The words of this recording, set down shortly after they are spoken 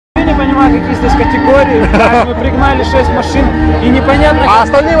не понимаю, какие здесь категории. Мы пригнали 6 машин и непонятно... А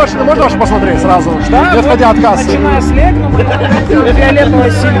остальные машины можно ваши посмотреть сразу? Да, не отходя от кассы. Начиная с Легнума, великолепного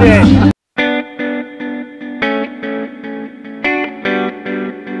сильнее.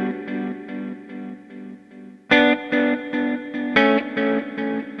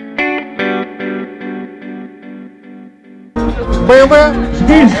 BMW?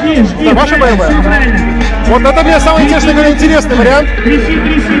 Это ваша BMW? Вот это мне самый интересный вариант.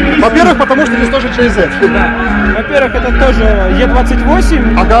 Во-первых, потому что здесь тоже GZ. Да. Во-первых, это тоже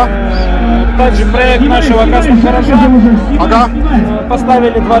E28. Ага. Также проект нашего кастом гаража. Ага.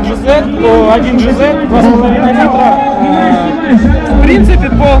 Поставили 2 GZ, 1 GZ, 2,5 литра. В принципе,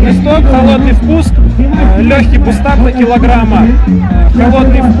 полный сток, холодный впуск, легкий бустап до килограмма,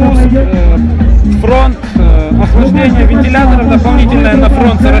 холодный впуск, фронт, охлаждение вентиляторов дополнительное на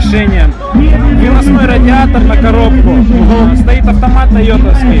фронт с орошением, выносной радиатор на коробку, стоит автомат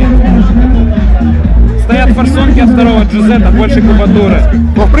тойотовский, стоят форсунки от второго GZ, больше кубатуры.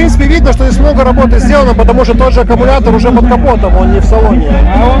 Ну, в принципе, видно, что здесь много работы сделано, потому что тот же аккумулятор уже под капотом, он не в салоне.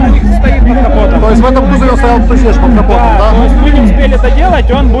 А он у них стоит под капотом. То есть в этом кузове он стоял точно под капотом, да? То есть мы не успели это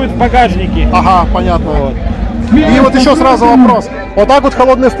делать, он будет в багажнике. Ага, понятно. Вот. И вот еще сразу вопрос. Вот так вот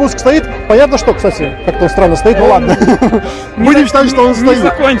холодный впуск стоит. Понятно, что, кстати, как-то странно стоит, ну ладно. Будем считать, что он стоит. Не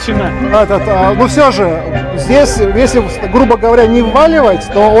закончено. Но все же, здесь, если, грубо говоря, не вваливать,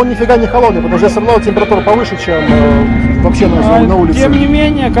 то он нифига не холодный, потому что все равно температура повыше, чем вообще на улице. Тем не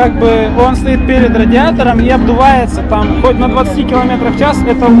менее, как бы он стоит перед радиатором и обдувается там хоть на 20 км в час,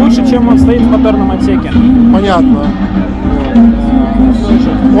 это лучше, чем он стоит в моторном отсеке. Понятно.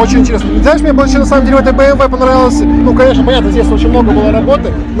 Очень интересно. Знаешь, мне больше на самом деле в этой BMW понравилось, ну, конечно, понятно, здесь очень много было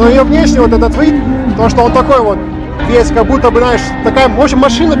работы, но ее внешний вот этот вид, то, что он такой вот весь, как будто бы, знаешь, такая, в общем,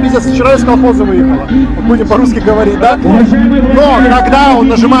 машина, пиздец, вчера из колхоза выехала. Вот будем по-русски говорить, да? Но когда он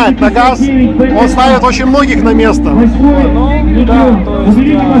нажимает на газ, он ставит очень многих на место. Ну, да, то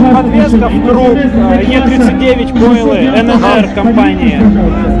есть подвеска в круг, E29 койлы, ННР компания.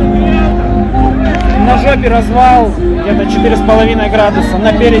 На жопе развал где-то 4,5 градуса,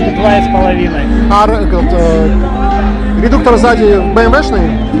 на переде 2,5. А редуктор сзади BMW-шный?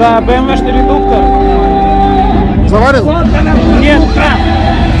 Да, BMW-шный редуктор. Заварен? Нет,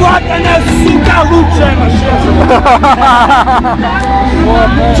 вот она, сука, лучшая машина.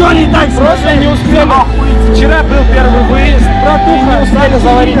 Что не так? Просто не успели. Вчера был первый выезд, не успели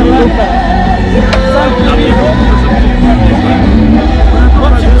заварить редуктор. В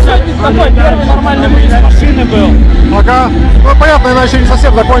общем, сегодня такой первый нормальный выезд машины был. Ага. Ну, понятно, она еще не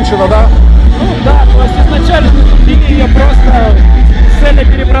совсем закончена, да? Ну да, то есть изначально мы купили ее просто с целью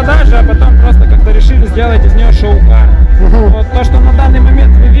перепродажи, а потом просто как-то решили сделать из нее шоу-кар. Вот то, что на данный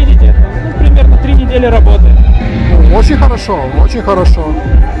момент вы видите, это примерно 3 недели работы. Очень хорошо, очень хорошо.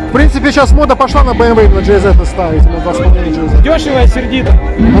 В принципе, сейчас мода пошла на BMW на GZ ставить, на 2,5 GZ. Дешево и сердито.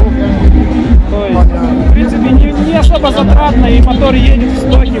 То есть, в принципе, не особо затратно, и мотор едет в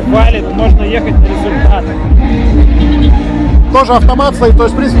стоке, валит, можно ехать на результат. Тоже автомат стоит, то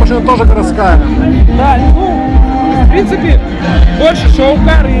есть, в принципе, машина тоже городская. Да, ну, в принципе, больше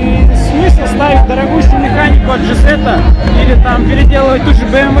шоу-кар, и смысл ставить дорогущую механику от GZ или там переделывать ту же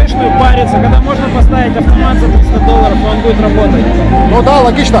BMW-шную, париться, когда можно поставить автомат за $300, и он будет работать. Ну да,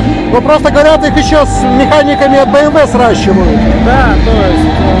 логично. Но просто говорят, их еще с механиками от BMW сращивают. Да, то есть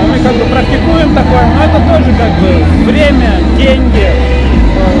мы как бы практикуем такое, но это тоже как бы время, деньги.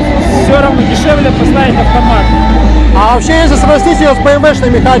 Все равно дешевле поставить автомат. А вообще, если срастить ее с BMW-шной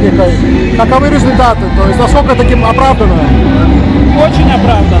механикой, каковы результаты? То есть, насколько таким оправдано? Очень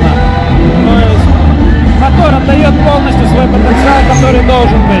оправдано. То есть, мотор отдает полностью свой потенциал, который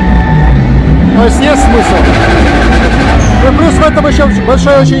должен быть. То есть, есть смысл. И плюс в этом еще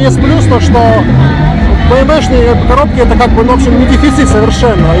большой очень есть плюс, то что BMW-шные коробки это как бы, ну, в общем, не дефицит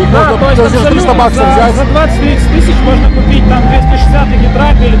совершенно. Их да, можно за 300 баксов взять. За 20-30 тысяч можно купить там 260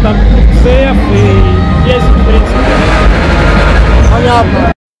 литрак или там CF и ездить, в принципе.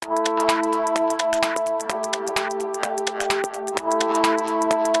 Понятно.